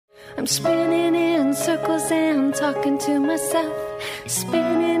I'm spinning in circles and talking to myself.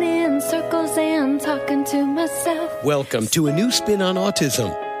 Spinning in circles and talking to myself. Welcome to a new spin on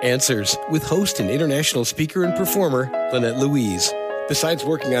autism. Answers with host and international speaker and performer, Lynette Louise. Besides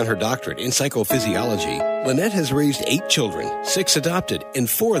working on her doctorate in psychophysiology, Lynette has raised 8 children, 6 adopted, and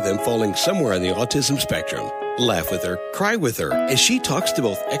 4 of them falling somewhere on the autism spectrum. Laugh with her, cry with her, as she talks to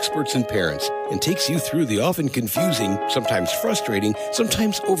both experts and parents and takes you through the often confusing, sometimes frustrating,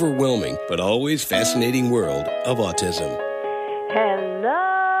 sometimes overwhelming, but always fascinating world of autism.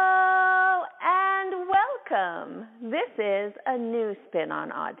 Hello and welcome. This is a new spin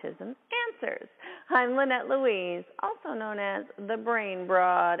on Autism Answers. I'm Lynette Louise, also known as the Brain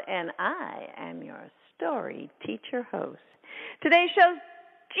Broad, and I am your story teacher host. Today's show's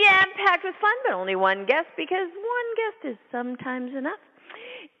jam-packed with fun, but only one guest because one guest is sometimes enough.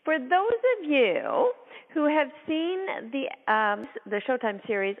 For those of you who have seen the Showtime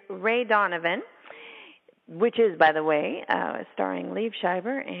series Ray Donovan, which is, by the way, starring Liev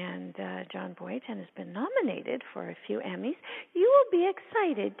Schreiber and John Boyd, and has been nominated for a few Emmys, you will be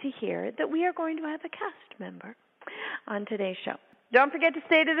excited to hear that we are going to have a cast member on today's show. Don't forget to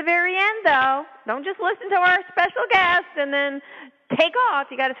stay to the very end, though. Don't just listen to our special guest and then take off.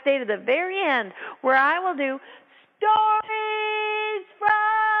 You got to stay to the very end, where I will do Stories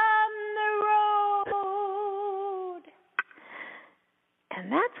from the Road.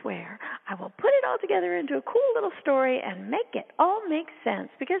 And that's where I will put it all together into a cool little story and make it all make sense.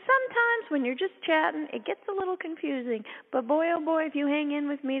 Because sometimes when you're just chatting, it gets a little confusing. But boy, oh boy, if you hang in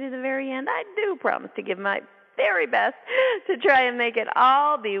with me to the very end, I do promise to give my very best to try and make it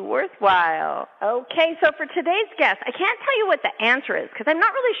all be worthwhile. Okay, so for today's guest, I can't tell you what the answer is because I'm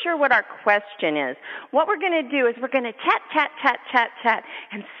not really sure what our question is. What we're going to do is we're going to chat,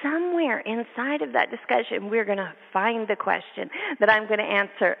 and somewhere inside of that discussion, we're going to find the question that I'm going to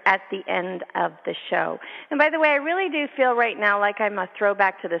answer at the end of the show. And by the way, I really do feel right now like I'm a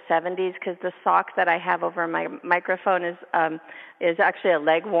throwback to the 70s because the sock that I have over my microphone is actually a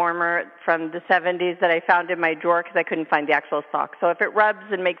leg warmer from the 70s that I found in my drawer because I couldn't find the actual sock. So if it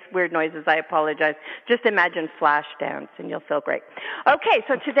rubs and makes weird noises, I apologize. Just imagine Flashdance and you'll feel great. Okay,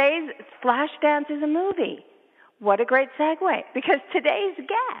 so today's Flashdance is a movie. What a great segue, because today's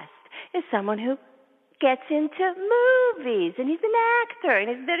guest is someone who gets into movies, and he's an actor, and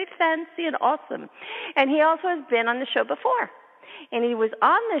he's very fancy and awesome. And he also has been on the show before. And he was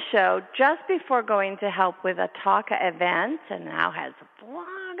on the show just before going to help with a TACA event, and now has a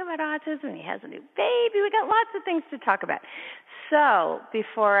blog about autism. He has a new baby. We got lots of things to talk about. So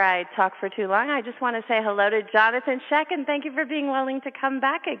before I talk for too long, I just want to say hello to Jonathan Sheck, and thank you for being willing to come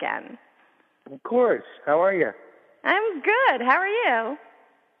back again. Of course. How are you? I'm good. How are you?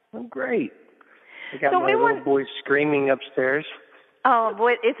 I'm great. I got my little boy screaming upstairs. Oh,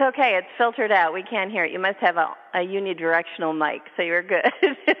 boy, it's okay. It's filtered out. We can't hear it. You must have a unidirectional mic, so you're good.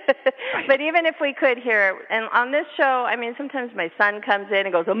 But even if we could hear it, and on this show, I mean, sometimes my son comes in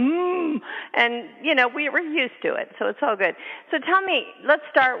and goes, and, you know, we're used to it, so it's all good. So tell me, let's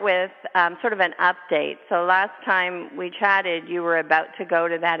start with sort of an update. So last time we chatted, you were about to go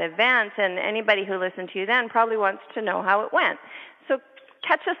to that event, and anybody who listened to you then probably wants to know how it went. So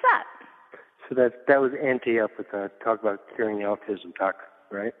catch us up. So that was Ante up with talk about curing the autism talk,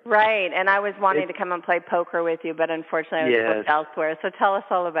 right? Right, and I was wanting to come and play poker with you, but unfortunately I was booked elsewhere. So tell us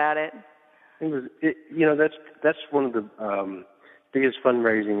all about it. That's one of the biggest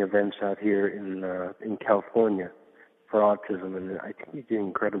fundraising events out here in California for autism, and I think you did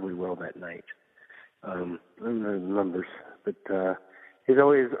incredibly well that night. I don't know the numbers, but it's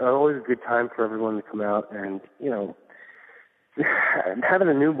always a good time for everyone to come out, and having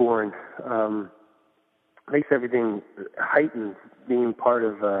a newborn makes everything heightened. Being part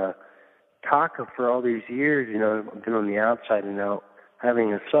of TACA for all these years, I've been on the outside, and now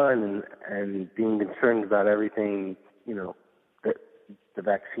having a son and being concerned about everything, the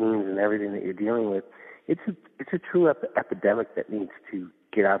vaccines and everything that you're dealing with, it's a true epidemic that needs to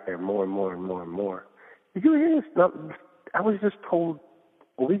get out there more and more and more and more. Did you hear this? I was just told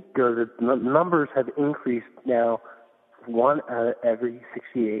a week ago that the numbers have increased now. 1 out of every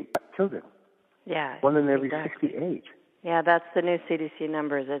 68 children. Yeah. 1 in every exactly. 68. Yeah, that's the new CDC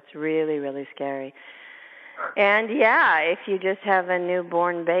numbers. It's really, really scary. And yeah, if you just have a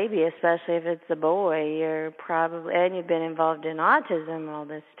newborn baby, especially if it's a boy, and you've been involved in autism all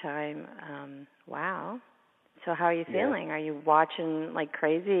this time. Wow. So how are you feeling? Are you watching like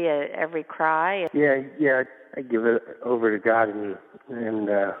crazy at every cry? Yeah. I give it over to God and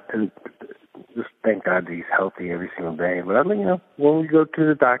just thank God that he's healthy every single day. But when we go to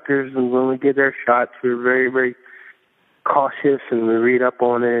the doctors and when we get our shots, we're very, very cautious, and we read up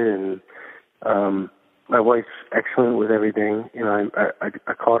on it, and my wife's excellent with everything. You know,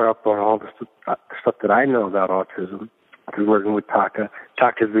 I caught up on all the stuff that I know about autism through working with Taka.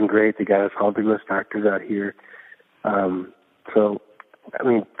 Taka's been great. They got us all the best doctors out here. So, I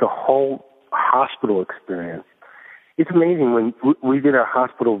mean, the whole hospital experience, it's amazing. When we did our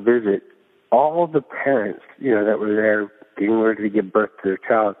hospital visit, all the parents, you know, that were there getting ready to give birth to their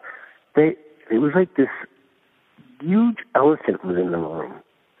child, it was like this huge elephant was in the room.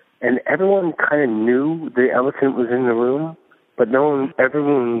 And everyone kind of knew the elephant was in the room, but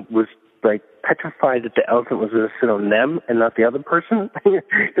everyone was like petrified that the elephant was going to sit on them and not the other person. You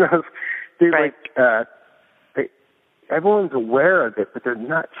know, right. Everyone's aware of it, but they're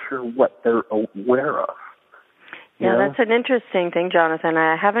not sure what they're aware of. Yeah, that's an interesting thing, Jonathan.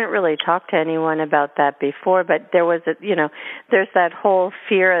 I haven't really talked to anyone about that before, but there's that whole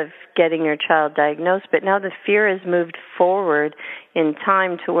fear of getting your child diagnosed, but now the fear has moved forward in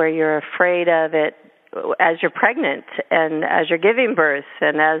time to where you're afraid of it as you're pregnant and as you're giving birth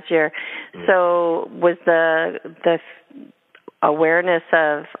and as you're... So was the awareness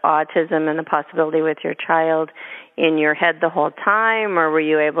of autism and the possibility with your child in your head the whole time, or were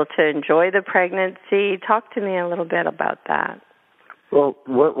you able to enjoy the pregnancy? Talk to me a little bit about that. Well,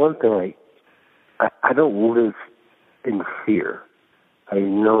 one thing, I don't live in fear. I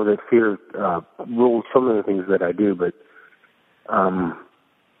know that fear rules some of the things that I do, but I'm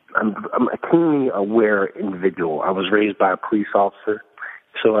a keenly aware individual. I was raised by a police officer,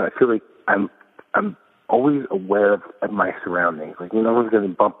 so I feel like I'm always aware of my surroundings. Like, no one's going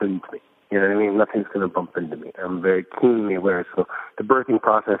to bump into me. You know what I mean? Nothing's going to bump into me. I'm very keenly aware. So the birthing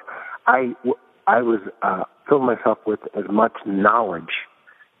process, I was filled myself with as much knowledge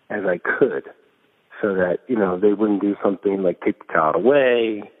as I could, so that, you know, they wouldn't do something like take the child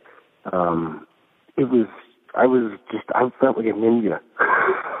away. I felt like a ninja.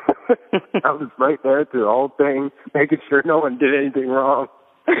 I was right there through the whole thing, making sure no one did anything wrong.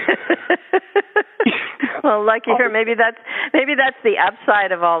 Well, lucky her. Maybe that's the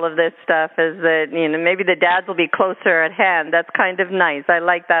upside of all of this stuff, is that, you know, maybe the dads will be closer at hand. That's kind of nice. I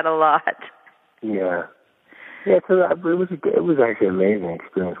like that a lot. Yeah. So it was actually an amazing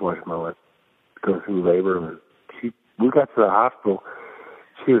experience watching my wife go through labor. And we got to the hospital.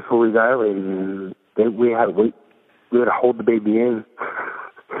 She was fully dilated, and we had to wait. We had to hold the baby in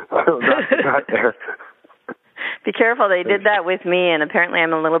until the got there. Be careful. They did that with me, and apparently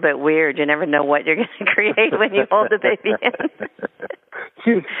I'm a little bit weird. You never know what you're going to create when you hold the baby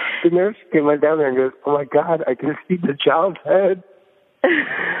in. The nurse came right down there and goes, "Oh, my God, I can see the child's head." I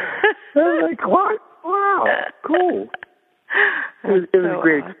was like, what? Wow, cool. It was a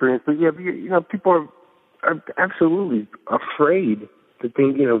great experience. But, yeah, you know, people are absolutely afraid that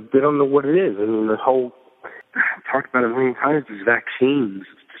they don't know what it is. I mean, the whole, I've talked about it a million times, is vaccines.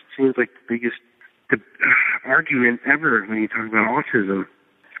 It just seems like the biggest argument ever when you talk about autism.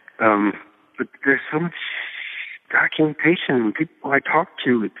 But there's so much documentation. People I talk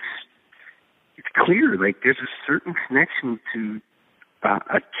to, it's clear. Like, there's a certain connection to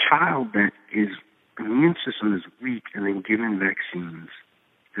a child that is immune system is weak and then given vaccines.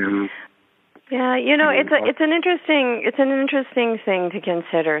 Yeah, you know, it's an interesting thing to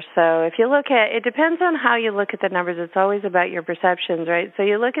consider. So if you look at, it depends on how you look at the numbers. It's always about your perceptions, right? So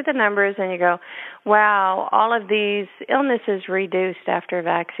you look at the numbers and you go, wow, all of these illnesses reduced after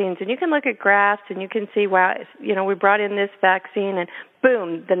vaccines. And you can look at graphs and you can see, wow, you know, we brought in this vaccine and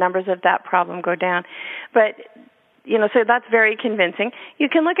boom, the numbers of that problem go down. But you know, so that's very convincing. You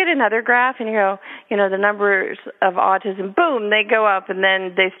can look at another graph and you go, you know, the numbers of autism, boom, they go up, and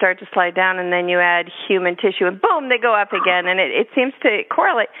then they start to slide down, and then you add human tissue, and boom, they go up again, and it seems to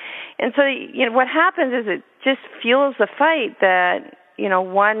correlate. And so, you know, what happens is it just fuels the fight that, you know,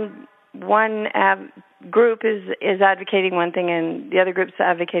 one group is advocating one thing and the other group's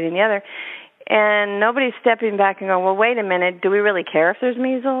advocating the other. And nobody's stepping back and going, well, wait a minute, do we really care if there's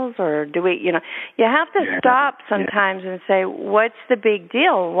measles? Or do we, you know, you have to stop sometimes and say, what's the big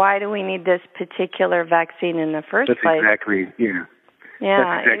deal? Why do we need this particular vaccine in the first place? That's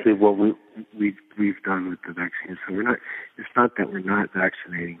exactly what we've done with the vaccine. So it's not that we're not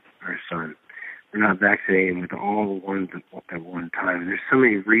vaccinating our son. We're not vaccinating with all the ones at one time. There's so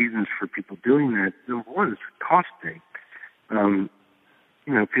many reasons for people doing that. Number one is the cost thing.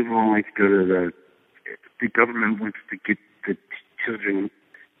 You know, people don't like to go to the government wants to get the children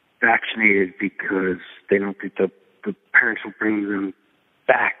vaccinated because they don't think the parents will bring them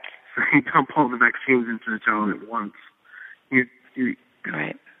back. So you dump all the vaccines into the child at once.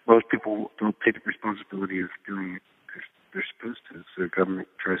 Right. Most people don't take the responsibility of doing it. they're supposed to. So the government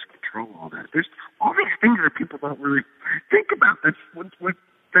tries to control all that. There's all these things that people don't really think about. That's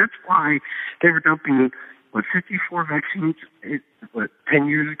why they were dumping 54 vaccines. 10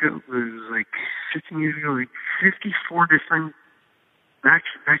 years ago? It was like 15 years ago. Like 54 different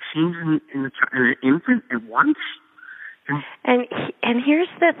vaccines in an infant at once. And here's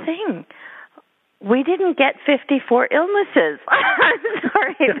the thing. We didn't get 54 illnesses. I'm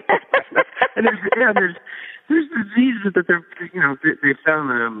sorry. And there's diseases that they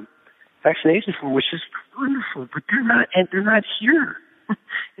found vaccinations for, which is wonderful, but they're not here.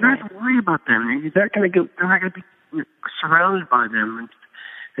 You don't have to worry about them. They're not going to be surrounded by them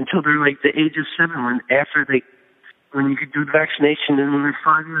until they're like the age of 7. When you could do the vaccination and when they're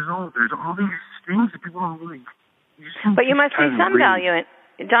 5 years old. There's all these things that people don't really. But you must see some value in.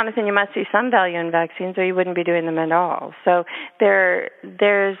 Jonathan, you must see some value in vaccines, or you wouldn't be doing them at all. So therein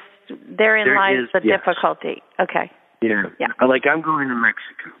lies the difficulty. Okay. Yeah. Like I'm going to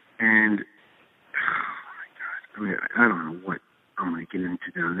Mexico, and oh my God, I don't know what I'm going to get into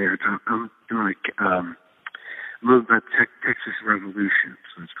down there. I'm doing a movie about Texas Revolution,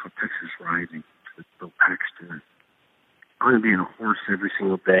 so it's called Texas Rising. It's Bill Paxton. I'm going to be in a horse every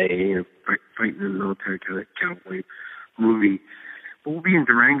single day, fighting in the military, kind of cowboy movie. But we'll be in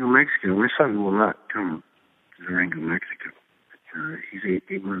Durango, Mexico. My son will not come to Durango, Mexico. He's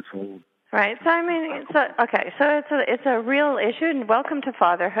 8 months old. Right. So I mean, it's a real issue. And welcome to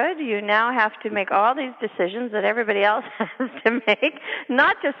fatherhood. You now have to make all these decisions that everybody else has to make.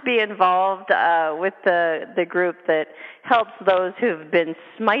 Not just be involved with the group that helps those who've been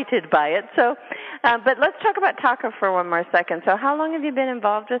smited by it. So, but let's talk about Taka for one more second. So, how long have you been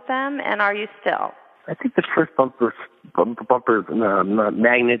involved with them, and are you still? I think the first bumper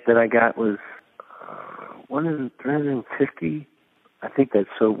magnet that I got was 1 in 350. I think that's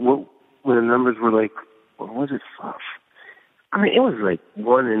so. When the numbers were like, what was it? I mean, it was like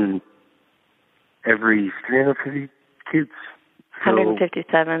 1 in every 350 kids. So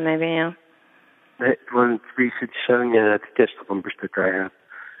 157, maybe, yeah. That 1,367, yeah, that's the bumper sticker I have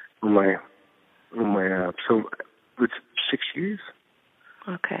on my. So it's 6 years.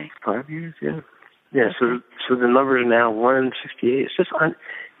 Okay. 5 years, yeah. Yeah, okay. So the numbers are now 1 in 68. It's just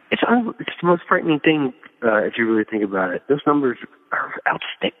it's the most frightening thing if you really think about it. Those numbers are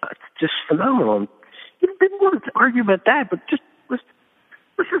outstanding. It's just phenomenal. People want to argue about that, but let's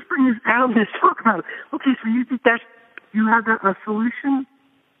just bring this down and talk about it. Okay, so you think you have a solution?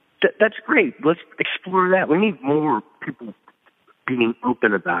 That's great. Let's explore that. We need more people being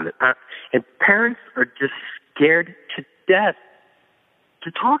open about it. And parents are just scared to death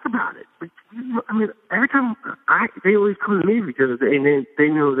to talk about it. I mean, every time they always come to me because they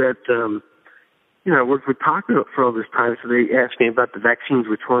know that I worked with Taco for all this time, so they ask me about the vaccines,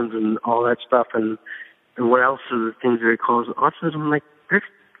 which ones, and all that stuff, and what else are the things that cause autism. I'm like,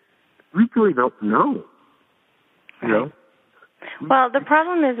 we really don't know. You know. Well, the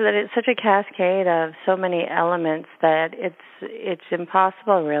problem is that it's such a cascade of so many elements that it's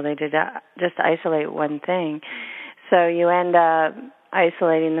impossible really to just isolate one thing. So you end up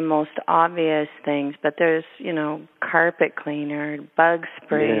isolating the most obvious things, but there's, carpet cleaner, bug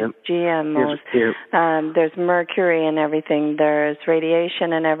spray, GMOs, there's mercury in everything, there's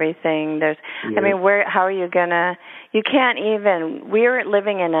radiation in everything, I mean, how are you you can't even, we're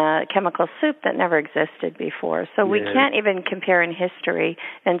living in a chemical soup that never existed before, so we can't even compare in history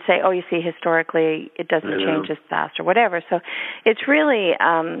and say, you see, historically it doesn't change as fast or whatever. So it's really,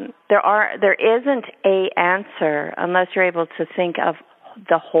 there isn't a answer unless you're able to think of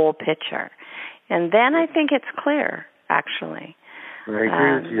the whole picture. And then I think it's clear, actually. I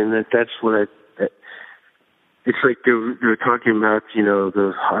agree with you, and that's what it's like they're talking about,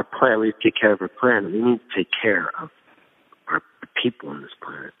 our planet, we take care of our planet. We need to take care of our people on this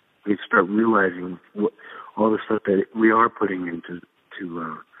planet. We start realizing all the stuff that we are putting into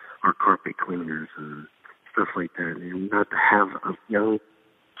our carpet cleaners and stuff like that, and not to have young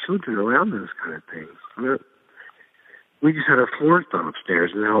children around those kind of things. We just had our floors done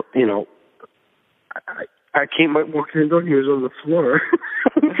upstairs, and now, I came up walking in the door, he was on the floor.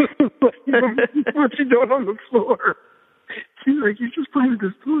 What's he doing on the floor? She's like, you're just playing with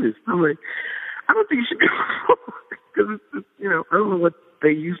his toys. I'm like, I don't think you should be on the floor, because, I don't know what they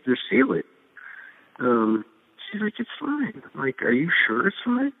use to seal it. She's like, it's fine. I'm like, are you sure it's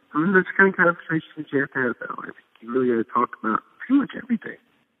fine? I mean, that's the kind of conversations you have to have, though. I think you really got to talk about pretty much everything.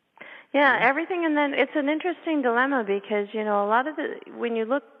 Yeah, everything, and then it's an interesting dilemma because, a lot of when you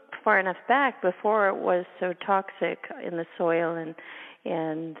look far enough back, before it was so toxic in the soil and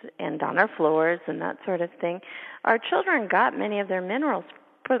on our floors and that sort of thing, our children got many of their minerals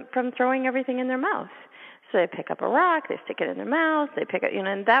from throwing everything in their mouth. So they pick up a rock, they stick it in their mouth, they pick up,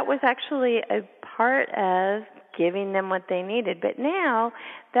 and that was actually a part of giving them what they needed. But now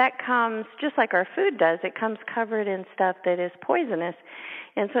that comes, just like our food does, it comes covered in stuff that is poisonous.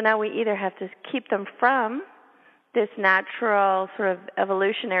 And so now we either have to keep them from this natural sort of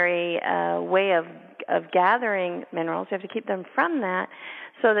evolutionary way of gathering minerals. We have to keep them from that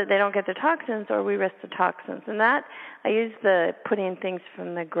so that they don't get the toxins, or we risk the toxins. And that, I use the putting things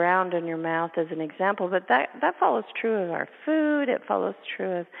from the ground in your mouth as an example, but that follows true of our food. It follows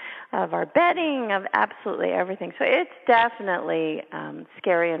true of our bedding, of absolutely everything. So it's definitely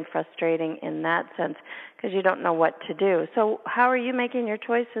scary and frustrating in that sense because you don't know what to do. So how are you making your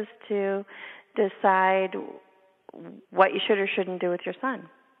choices to decide what you should or shouldn't do with your son?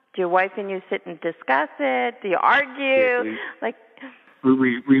 Do your wife and you sit and discuss it? Do you argue?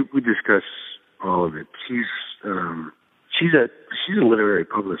 We discuss all of it. She's a literary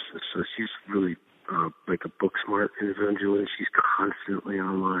publicist, so she's really like a book smart individual. She's constantly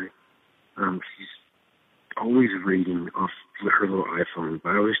online. She's always reading off her little iPhone. But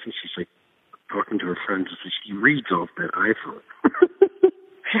I always think she's like talking to her friends, so she reads off that iPhone.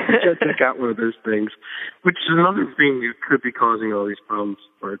 I got one of those things, which is another thing that could be causing all these problems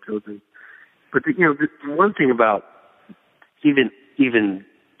for our children. But the one thing about even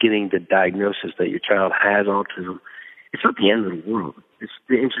getting the diagnosis that your child has autism, it's not the end of the world. It's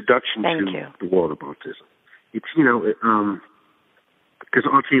the introduction to the world of autism. It's because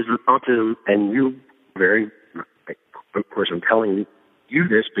autism, and you of course I'm telling you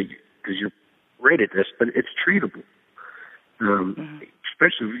this, but because you're great at this, but it's treatable.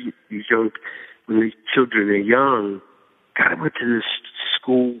 Especially when these children are young. God, I went to this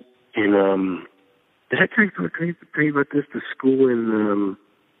school in, did I tell you about this? The school in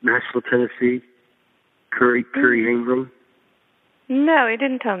Nashville, Tennessee, Curry Ingram? No, he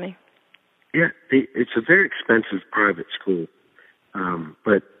didn't tell me. Yeah, it's a very expensive private school,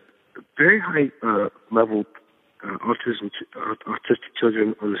 but very high level autistic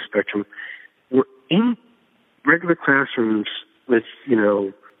children on the spectrum were in regular classrooms with,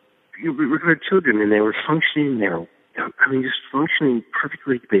 regular children, and they were functioning. Just functioning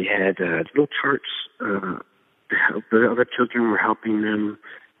perfectly. They had little charts to help. The other children were helping them.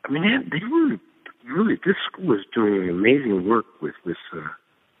 I mean, they were really. This school is doing amazing work with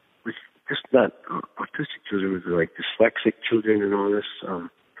just not autistic children, with like dyslexic children and all this.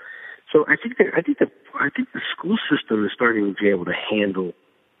 So I think the school system is starting to be able to handle.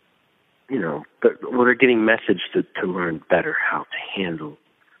 They're getting messaged to learn better how to handle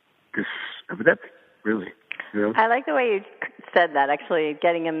this. But that's really, I like the way you said that, actually,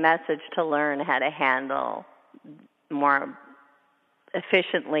 getting a message to learn how to handle more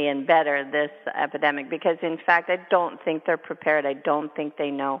efficiently and better this epidemic, because, in fact, I don't think they're prepared. I don't think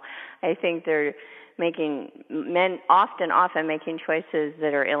they know. I think they're often making choices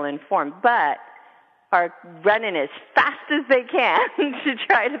that are ill-informed, but are running as fast as they can to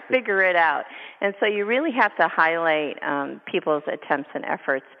try to figure it out. And so you really have to highlight people's attempts and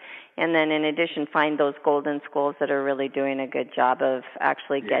efforts, and then in addition find those golden schools that are really doing a good job of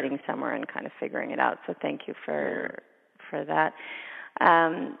actually getting somewhere and kind of figuring it out. So thank you for that.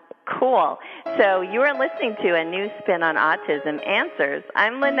 Cool. So you are listening to A New Spin on Autism Answers.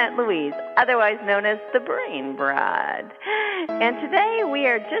 I'm Lynette Louise, otherwise known as the Brain Broad. And today we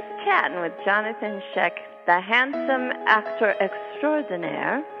are just chatting with Jonathan Sheck, the handsome actor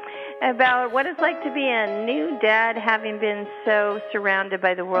extraordinaire, about what it's like to be a new dad, having been so surrounded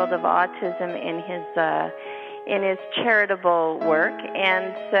by the world of autism in his charitable work.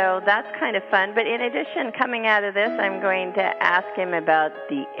 And so that's kind of fun. But in addition, coming out of this, I'm going to ask him about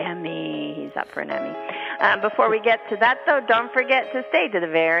the Emmy. He's up for an Emmy. Before we get to that, though, don't forget to stay to the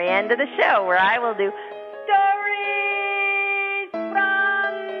very end of the show, where I will do Stories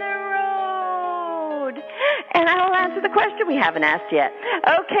from the Road. And I will answer the question we haven't asked yet.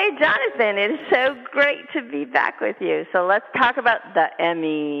 Okay, Jonathan, it is so great to be back with you. So let's talk about the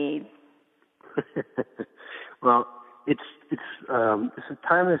Emmy. Well, it's a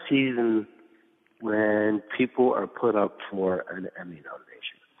time of season when people are put up for an Emmy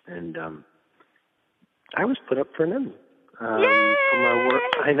nomination, and I was put up for an Emmy for my work.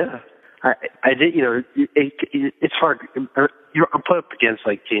 I know. I did. It's hard. I'm put up against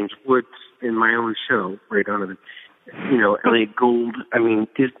like James Woods in my own show, right on it. Elliot Gould. I mean,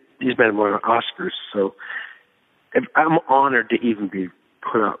 these men won Oscars, so I'm honored to even be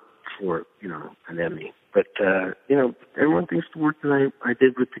put up for an Emmy. But everyone thinks the work that I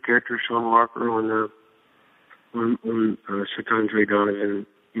did with the character Sean Walker on Sir Andre Donovan,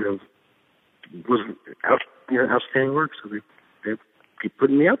 was outstanding work. So they keep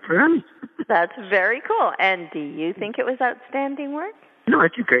putting me out for Emmy. That's very cool. And do you think it was outstanding work? No, I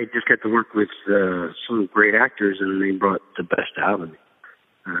think I just got to work with some great actors, and they brought the best out of me.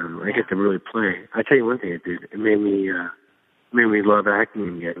 I get to really play. I tell you one thing it did. It made me love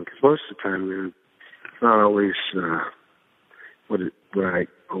acting again. Because most of the time, it's not always what I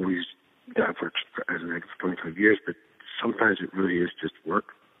always I've worked as an actor for 25 years, but sometimes it really is just work.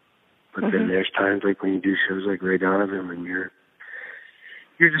 But then there's times like when you do shows like Ray Donovan, when you're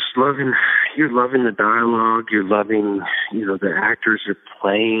just loving the dialogue, you're loving, the actors are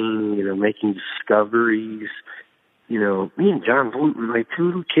playing, making discoveries. Me and John Voight were like two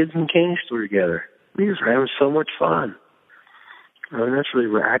little kids in a candy store together. We just were having so much fun. That's really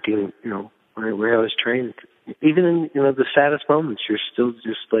where acting, where I was trained. Even in, the saddest moments, you're still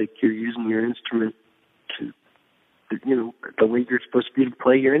just like you're using your instrument to, the way you're supposed to be to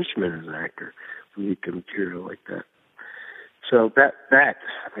play your instrument as an actor when you get material like that. So that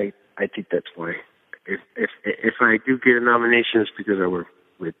I think that's why. If I do get a nomination, it's because I work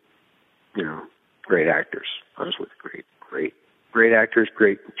with, great actors. I was with great actors,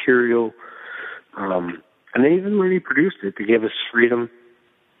 great material. And even when we produced it, they gave us freedom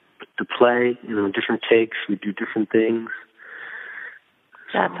to play, different takes. We do different things.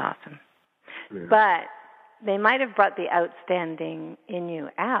 That's awesome. Yeah. But they might have brought the outstanding in you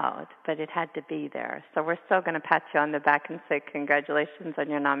out, but it had to be there. So we're still going to pat you on the back and say congratulations on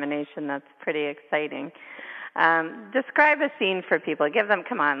your nomination. That's pretty exciting. Describe a scene for people. Give them,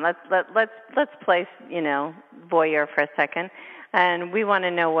 come on, let's play, voyeur for a second, and we want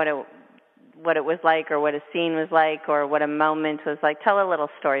to know what it was like, or what a scene was like, or what a moment was like. Tell a little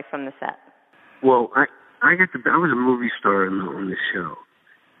story from the set. Well, I was a movie star on the show,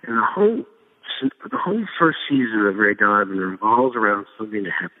 and the whole first season of Ray Donovan revolves around something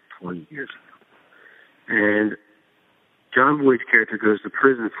that happened 20 years ago. And John Boyd's character goes to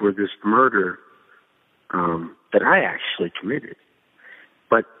prison for this murder that I actually committed.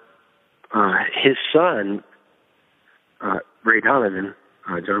 But his son, Ray Donovan,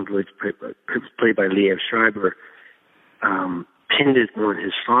 John Boyd's played by Liev Schreiber, pinned it on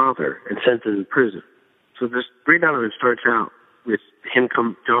his father and sent him to prison. So this Ray Donovan starts out with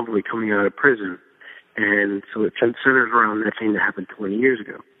John Boyd coming out of prison, and so it centers around that thing that happened 20 years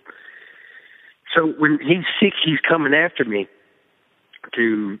ago. So when he's sick, he's coming after me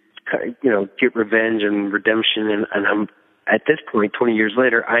to, get revenge and redemption, and I'm, at this point, 20 years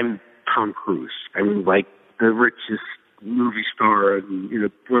later, I'm Tom Cruise. I'm like the richest movie star, and,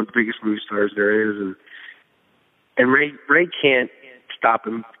 one of the biggest movie stars there is, and Ray can't stop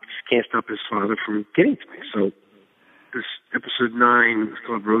him, can't stop his father from getting to me. So this episode 9 is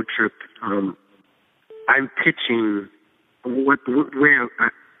called Road Trip. I'm pitching, the way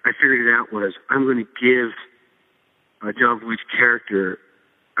I figured it out was, I'm going to give John Boyd's character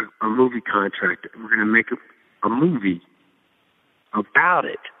a movie contract. We're going to make a movie about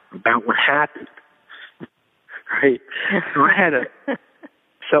it, about what happened. Right?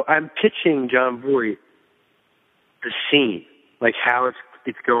 So I'm pitching John Boyd the scene, like how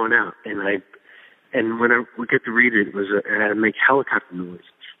it's going out, and when we get to read it, I had to make helicopter noise.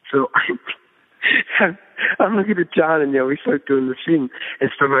 So I'm looking at John, and we start doing the scene,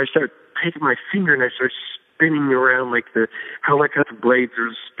 and so I start taking my finger and I start spinning around like the helicopter blades are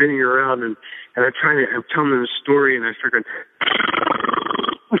spinning around, and I'm telling them a story, and I start going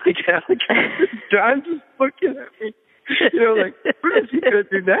like helicopter. John's just looking at me, like what is he gonna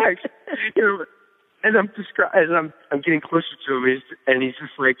do next? And I'm getting closer to him, and he's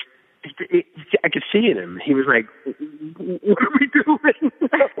just like. I could see it in him. He was like, what are we doing?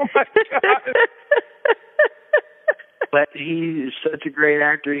 Oh, my God. But he is such a great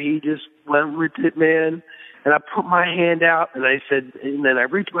actor. He just went with it, man. And I put my hand out, and then I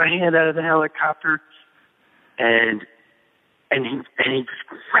reached my hand out of the helicopter, and he just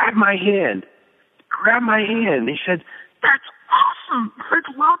grabbed my hand. He said, that's awesome. I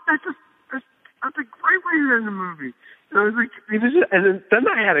love that. That's a great way to end the movie. And I was like, and then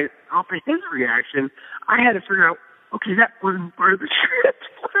I had off of his reaction, I had to figure out, okay, that wasn't part of the script.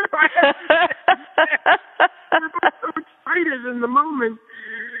 We were both so excited in the moment.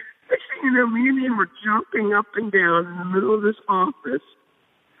 Next thing you know, me and him were jumping up and down in the middle of this office.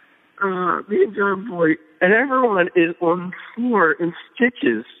 Me and John Boyd, and everyone is on the floor in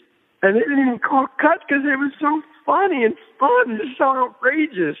stitches. And they didn't even call cuts because it was so funny and fun and so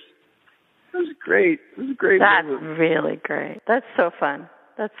outrageous. It was great. It was a great That's moment. really great. That's so fun.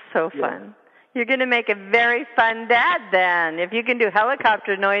 That's so fun. You're going to make a very fun dad then. If you can do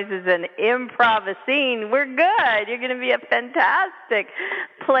helicopter noises and improv a scene, we're good. You're going to be a fantastic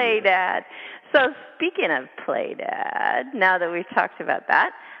play dad. So speaking of play dad, now that we've talked about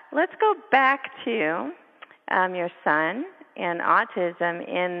that, let's go back to your son and autism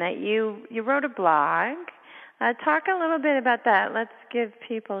in that you wrote a blog. Talk a little bit about that. Let's give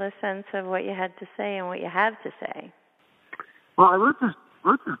people a sense of what you had to say and what you have to say. Well, I wrote this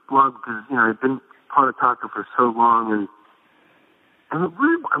blog because, I've been part of Talker for so long, and I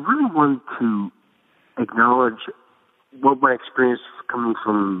really wanted to acknowledge what my experience coming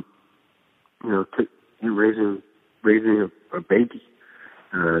from, raising a baby,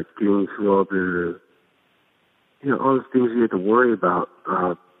 dealing through all the things you have to worry about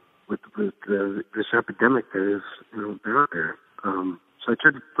with this epidemic that is, out there. So I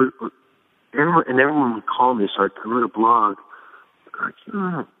tried to put everyone would call me, so I wrote a blog. I can't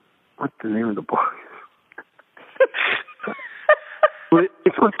remember what the name of the blog is. But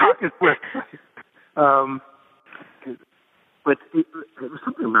it's on Talker's website. But it was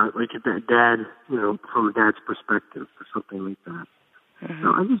something about like a dad, from a dad's perspective or something like that. Mm-hmm. So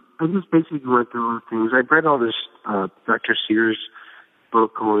I just basically went through all the things. I read all this Dr. Sears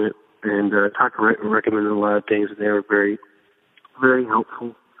book on it, and Talker recommended a lot of things, and they were very, very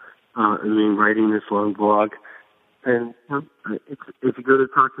helpful in writing this long blog. And if you go to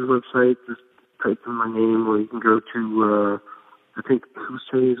Talker's website, just type in my name, or you can go to, I think, Who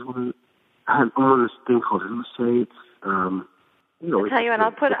Say is one. I'm on this thing called Who Say. I'll tell you what,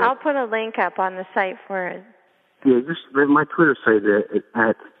 I'll put a link up on the site for it. Yeah, just my Twitter site is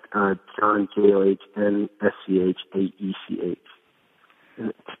at John JOHNSCHAECH.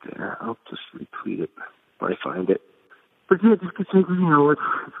 And I'll just retweet it when I find it. But yeah, just continue,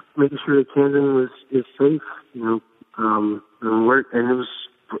 making sure that Camden is safe, and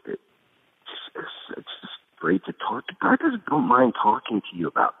it's just great to talk to. Doctors don't mind talking to you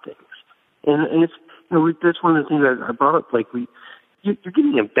about things, and it's that's one of the things I brought up. Like you're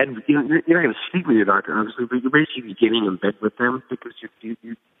getting in bed with you're not going to sleep with your doctor, obviously, but you're basically getting in bed with them because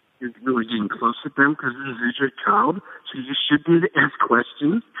you're really getting close to them because this is your child. So you should be able to ask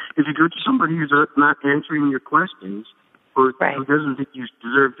questions. If you go to somebody who's not answering your questions, or who doesn't think you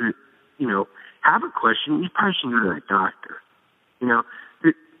deserve to, have a question, you probably should go to that doctor. And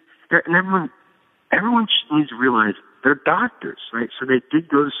everyone needs to realize they're doctors, right? So they did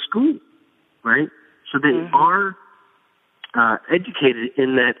go to school, right? So they are educated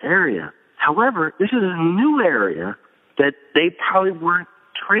in that area. However, this is a new area that they probably weren't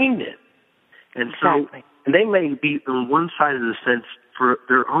trained in. And so they may be on one side of the fence for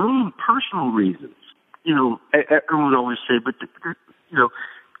their own personal reasons. Everyone always say, but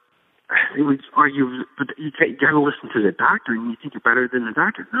they would argue, but you got to listen to the doctor, and you think you're better than the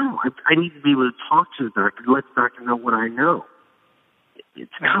doctor. No, I need to be able to talk to the doctor, let the doctor know what I know.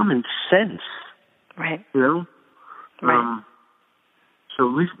 It's common sense, right? Right. So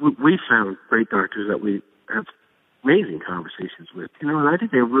we found great doctors that we have amazing conversations with, and I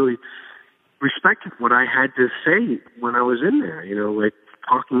think they really respected what I had to say when I was in there. Like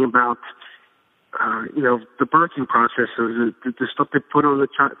talking about. The birthing process, or the stuff they put on the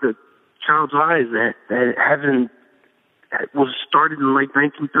child's eyes that was started in like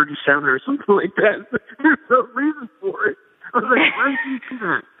 1937 or something like that. There's no reason for it. I was like, why did you do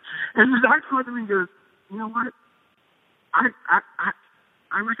that? And the doctor looked at me and goes, you know what? I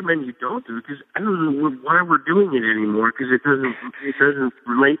recommend you don't do it because I don't know why we're doing it anymore because it doesn't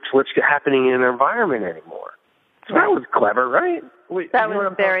relate to what's happening in our environment anymore. So that was clever, right? That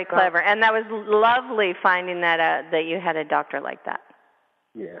was very clever, and that was lovely finding that that you had a doctor like that.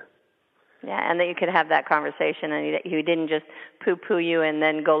 Yeah. Yeah, and that you could have that conversation, and he didn't just poo-poo you and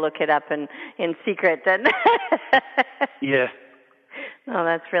then go look it up in secret. And yeah. Oh,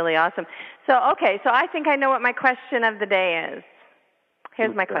 that's really awesome. So I think I know what my question of the day is.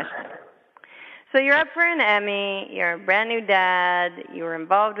 Here's my question. So you're up for an Emmy, you're a brand new dad, you were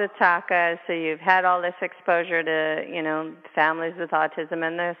involved with TACA, so you've had all this exposure to, families with autism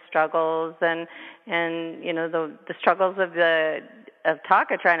and their struggles and the struggles of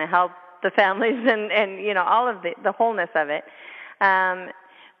TACA trying to help the families and all of the wholeness of it.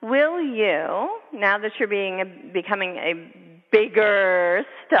 Will you, now that you're becoming a bigger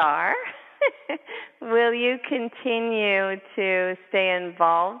star, will you continue to stay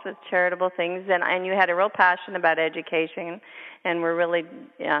involved with charitable things? And you had a real passion about education and were really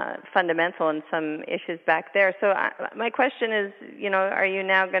fundamental in some issues back there. So my question is, are you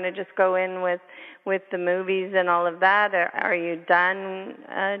now going to just go in with the movies and all of that? Or are you done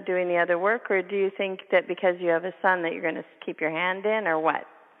doing the other work? Or do you think that because you have a son that you're going to keep your hand in, or what?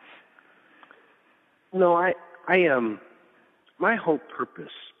 No, my whole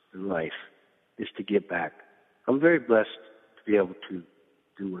purpose in life is to give back. I'm very blessed to be able to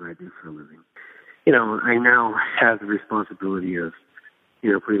do what I do for a living. I now have the responsibility of,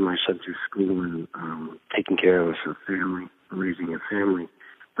 putting my son through school and taking care of a family, raising a family.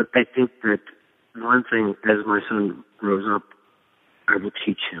 But I think that one thing, as my son grows up, I will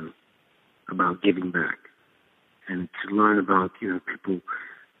teach him about giving back and to learn about,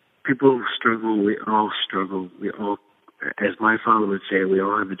 people struggle. We all struggle. We all, as my father would say, we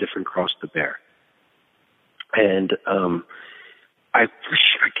all have a different cross to bear. And I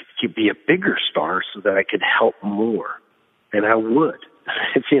wish I could be a bigger star so that I could help more, and I would,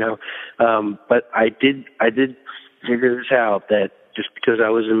 But I did figure this out, that just because I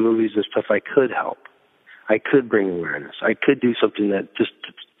was in movies and stuff, I could help. I could bring awareness. I could do something that just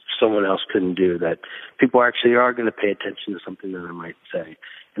someone else couldn't do, that people actually are going to pay attention to something that I might say.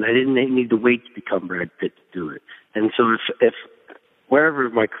 And I didn't need to wait to become Brad Pitt to do it. And so if wherever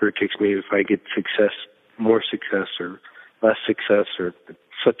my career takes me, if I get success, more success or less success, or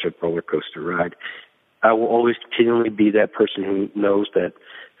such a roller coaster ride, I will always continually be that person who knows that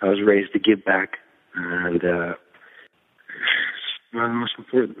I was raised to give back. And one of the most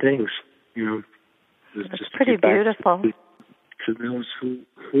important things, is That's just pretty beautiful. To those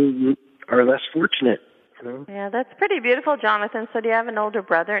who are less fortunate. Yeah, that's pretty beautiful, Jonathan. So do you have an older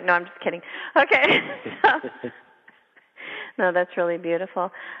brother? No, I'm just kidding. Okay. No, that's really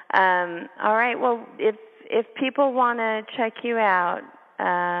beautiful. All right. Well, if people want to check you out,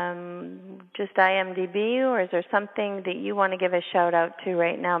 just IMDb, or is there something that you want to give a shout out to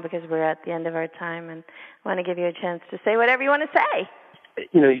right now, because we're at the end of our time and I want to give you a chance to say whatever you want to say?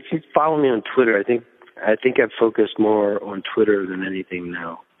 You can follow me on Twitter. I think I've focused more on Twitter than anything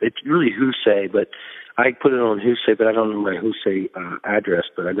now. It's really Husay, but I put it on Husay, but I don't know my Husay address,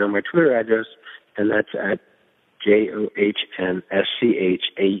 but I know my Twitter address, and that's at JOHNSCHAECH.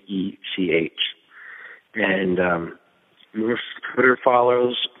 And more Twitter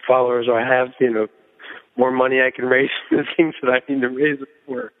followers I have, more money I can raise for the things that I need to raise it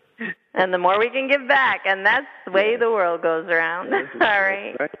for. And the more we can give back, and that's the way the world goes around. All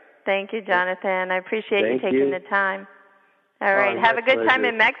right. Thank you, Jonathan. I appreciate you taking the time. All right. Have a good time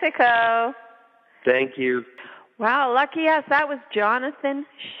in Mexico. Thank you. Wow, lucky us. That was Jonathan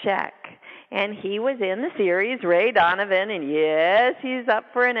Sheck. And he was in the series Ray Donovan, and yes, he's up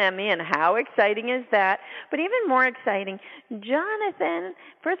for an Emmy, and how exciting is that? But even more exciting, Jonathan,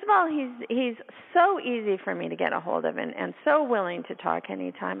 first of all, he's so easy for me to get a hold of, and so willing to talk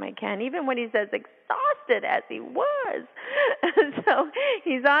anytime I can, even when he's as exhausted as he was. So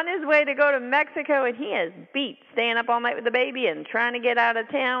he's on his way to go to Mexico, and he is beat staying up all night with the baby and trying to get out of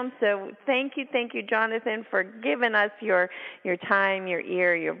town. So thank you, Jonathan, for giving us your time, your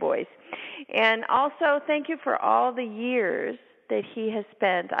ear, your voice. And also, thank you for all the years that he has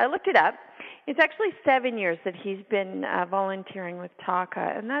spent. I looked it up. It's actually 7 years that he's been volunteering with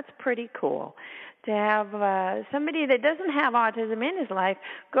TACA, and that's pretty cool. To have somebody that doesn't have autism in his life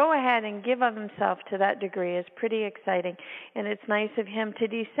go ahead and give of himself to that degree is pretty exciting. And it's nice of him to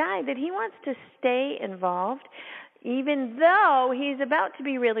decide that he wants to stay involved, even though he's about to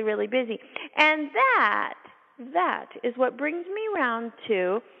be really, really busy. And that is what brings me around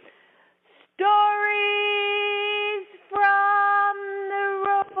to Stories from the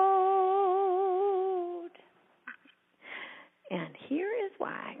Road. And here is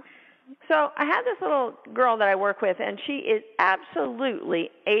why. So I have this little girl that I work with, and she is absolutely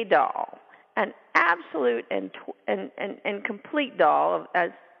a doll, an absolute and complete doll,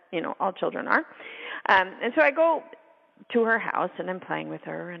 as all children are. And so I go to her house, and I'm playing with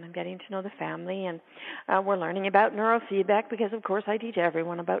her, and I'm getting to know the family, and we're learning about neurofeedback, because of course I teach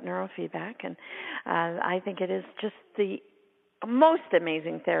everyone about neurofeedback, and I think it is just the most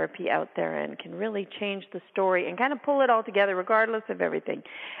amazing therapy out there, and can really change the story and kind of pull it all together regardless of everything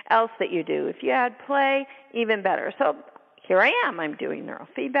else that you do. If you add play, even better. So here I am. I'm doing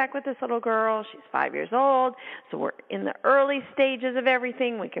neurofeedback with this little girl. She's 5 years old, so we're in the early stages of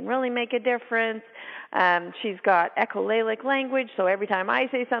everything. We can really make a difference. She's got echolalic language, so every time I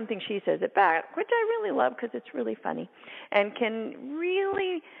say something, she says it back, which I really love because it's really funny and can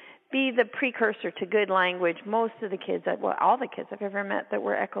really be the precursor to good language. Most of the kids, all the kids I've ever met that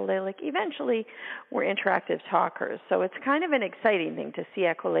were echolalic eventually were interactive talkers. So it's kind of an exciting thing to see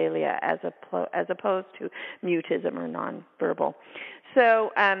echolalia as opposed to mutism or nonverbal.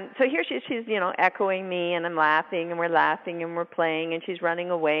 So here she's echoing me, and I'm laughing, and we're laughing, and we're playing, and she's running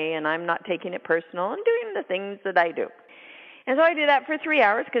away, and I'm not taking it personal and doing the things that I do. And so I do that for 3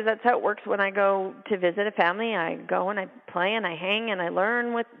 hours, because that's how it works when I go to visit a family. I go and I play and I hang and I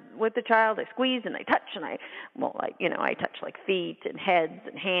learn with the child. I squeeze and I touch, and I touch like feet and heads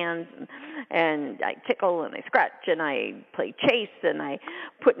and hands, and I tickle and I scratch and I play chase and I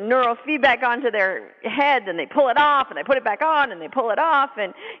put neural feedback onto their head, and they pull it off, and I put it back on, and they pull it off,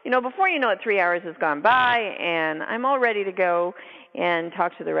 and before you know it, 3 hours has gone by, and I'm all ready to go and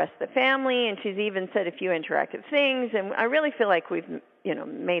talk to the rest of the family. And she's even said a few interactive things, and I really feel like we've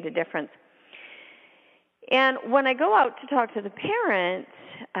made a difference. And when I go out to talk to the parents,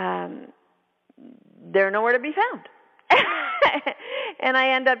 they're nowhere to be found. And I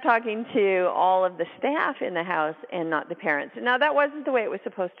end up talking to all of the staff in the house and not the parents. Now, that wasn't the way it was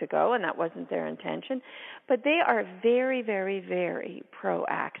supposed to go, and that wasn't their intention. But they are very, very, very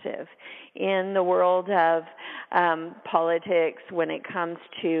proactive in the world of politics when it comes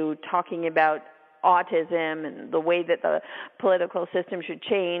to talking about autism and the way that the political system should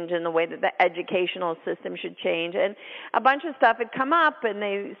change and the way that the educational system should change. And a bunch of stuff had come up, and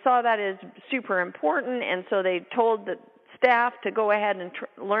they saw that as super important, and so they told the staff to go ahead and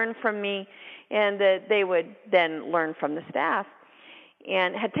learn from me, and that they would then learn from the staff,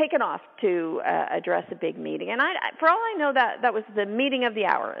 and had taken off to address a big meeting. And for all I know, that was the meeting of the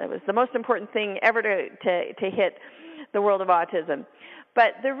hour. It was the most important thing ever to hit the world of autism.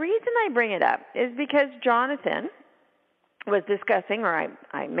 But the reason I bring it up is because Jonathan was discussing, or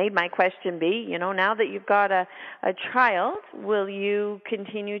I made my question be, now that you've got a child, will you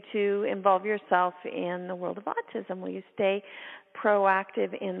continue to involve yourself in the world of autism? Will you stay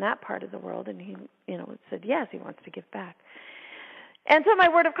proactive in that part of the world? And he, said yes, he wants to give back. And so my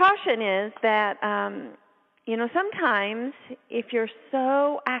word of caution is that, sometimes if you're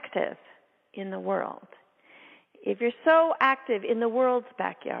so active in the world, if you're so active in the world's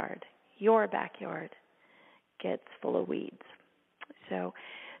backyard, your backyard gets full of weeds. So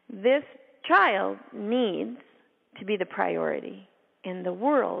this child needs to be the priority, and the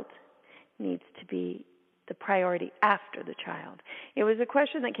world needs to be the priority after the child. It was a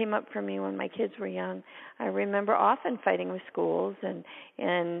question that came up for me when my kids were young. I remember often fighting with schools and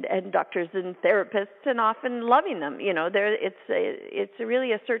doctors and therapists, and often loving them. It's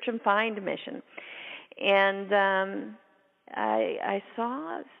really a search and find mission. And I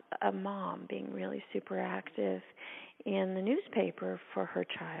saw a mom being really super active in the newspaper for her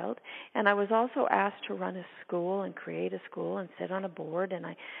child, and I was also asked to run a school and create a school and sit on a board, and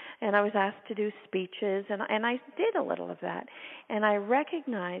I was asked to do speeches, and I did a little of that. And I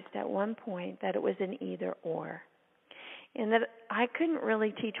recognized at one point that it was an either or, and that I couldn't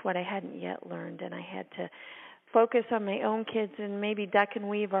really teach what I hadn't yet learned, and I had to focus on my own kids and maybe duck and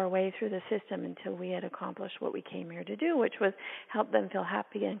weave our way through the system until we had accomplished what we came here to do, which was help them feel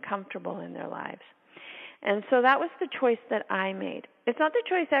happy and comfortable in their lives. And so that was the choice that I made. It's not the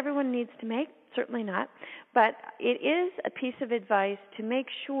choice everyone needs to make, certainly not, but it is a piece of advice to make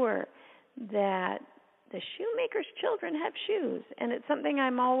sure that the shoemaker's children have shoes. And it's something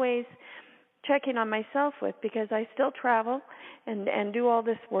I'm always checking on myself with, because I still travel and do all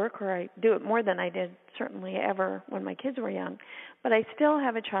this work, or I do it more than I did certainly ever when my kids were young. But I still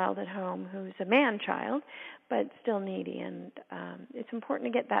have a child at home who's a man-child, but still needy. And it's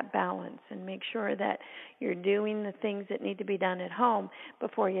important to get that balance and make sure that you're doing the things that need to be done at home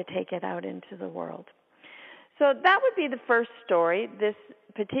before you take it out into the world. So that would be the first story. This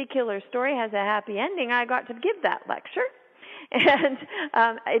particular story has a happy ending. I got to give that lecture. And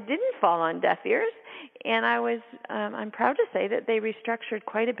it didn't fall on deaf ears, and I'm proud to say that they restructured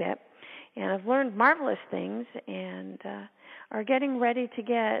quite a bit, and I've learned marvelous things, and are getting ready to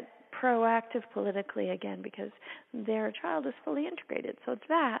get proactive politically again, because their child is fully integrated. So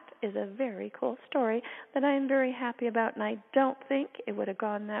that is a very cool story that I am very happy about, and I don't think it would have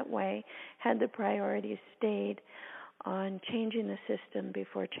gone that way had the priorities stayed on changing the system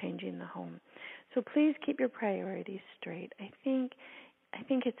before changing the home. So please keep your priorities straight. I think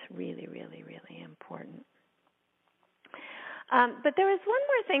it's really, really, really important. But there was one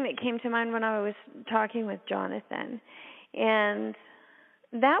more thing that came to mind when I was talking with Jonathan, and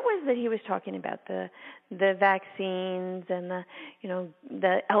that was that he was talking about the vaccines and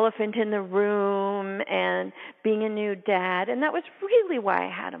the elephant in the room and being a new dad, and that was really why I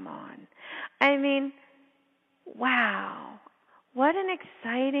had him on. I mean, wow. What an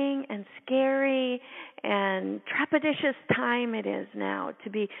exciting and scary and trepidatious time it is now to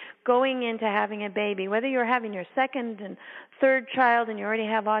be going into having a baby, whether you're having your second and third child and you already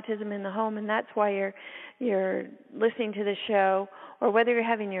have autism in the home and that's why you're listening to the show, or whether you're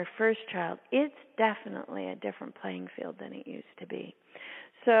having your first child. It's definitely a different playing field than it used to be.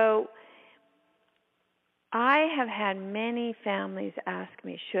 So I have had many families ask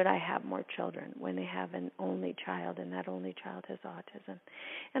me, should I have more children when they have an only child and that only child has autism?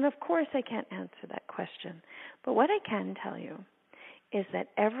 And of course I can't answer that question. But what I can tell you is that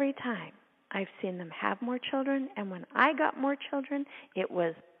every time I've seen them have more children, and when I got more children, it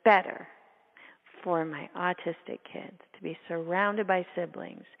was better for my autistic kids to be surrounded by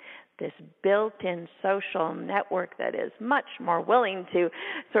siblings, this built-in social network that is much more willing to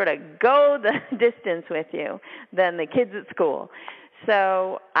sort of go the distance with you than the kids at school.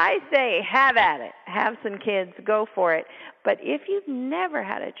 So I say have at it. Have some kids, go for it. But if you've never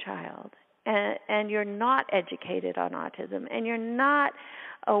had a child and you're not educated on autism and you're not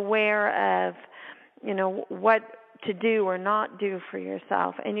aware of, what to do or not do for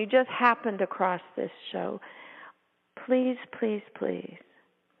yourself, and you just happened across this show, please, please, please,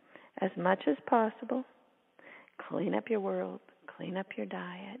 as much as possible, clean up your world, clean up your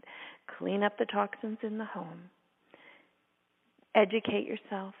diet, clean up the toxins in the home, educate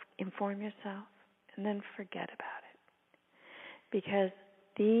yourself, inform yourself, and then forget about it. Because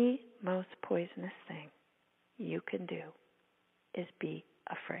the most poisonous thing you can do is be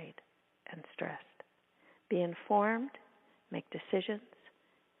afraid and stressed. Be informed, make decisions,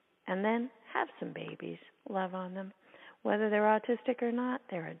 and then have some babies, love on them. Whether they're autistic or not,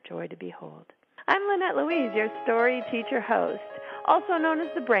 they're a joy to behold. I'm Lynette Louise, your story teacher host, also known as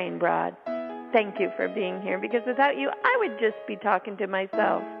the Brain Broad. Thank you for being here, because without you, I would just be talking to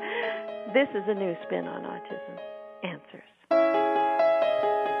myself. This is a new spin on autism. Answers.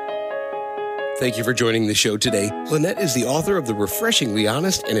 Thank you for joining the show today. Lynette is the author of the refreshingly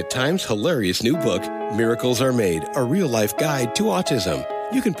honest and at times hilarious new book, Miracles Are Made, A Real-Life Guide to Autism.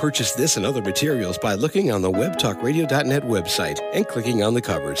 You can purchase this and other materials by looking on the webtalkradio.net website and clicking on the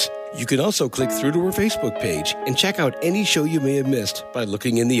covers. You can also click through to her Facebook page and check out any show you may have missed by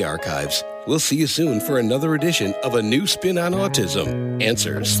looking in the archives. We'll see you soon for another edition of A New Spin on Autism.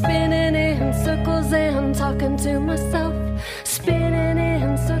 Answers. Spinning in circles and talking to myself. Spinning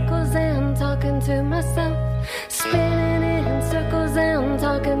in circles and talking to myself. Spinning in circles and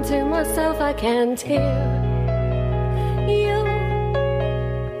talking to myself. I can't hear you.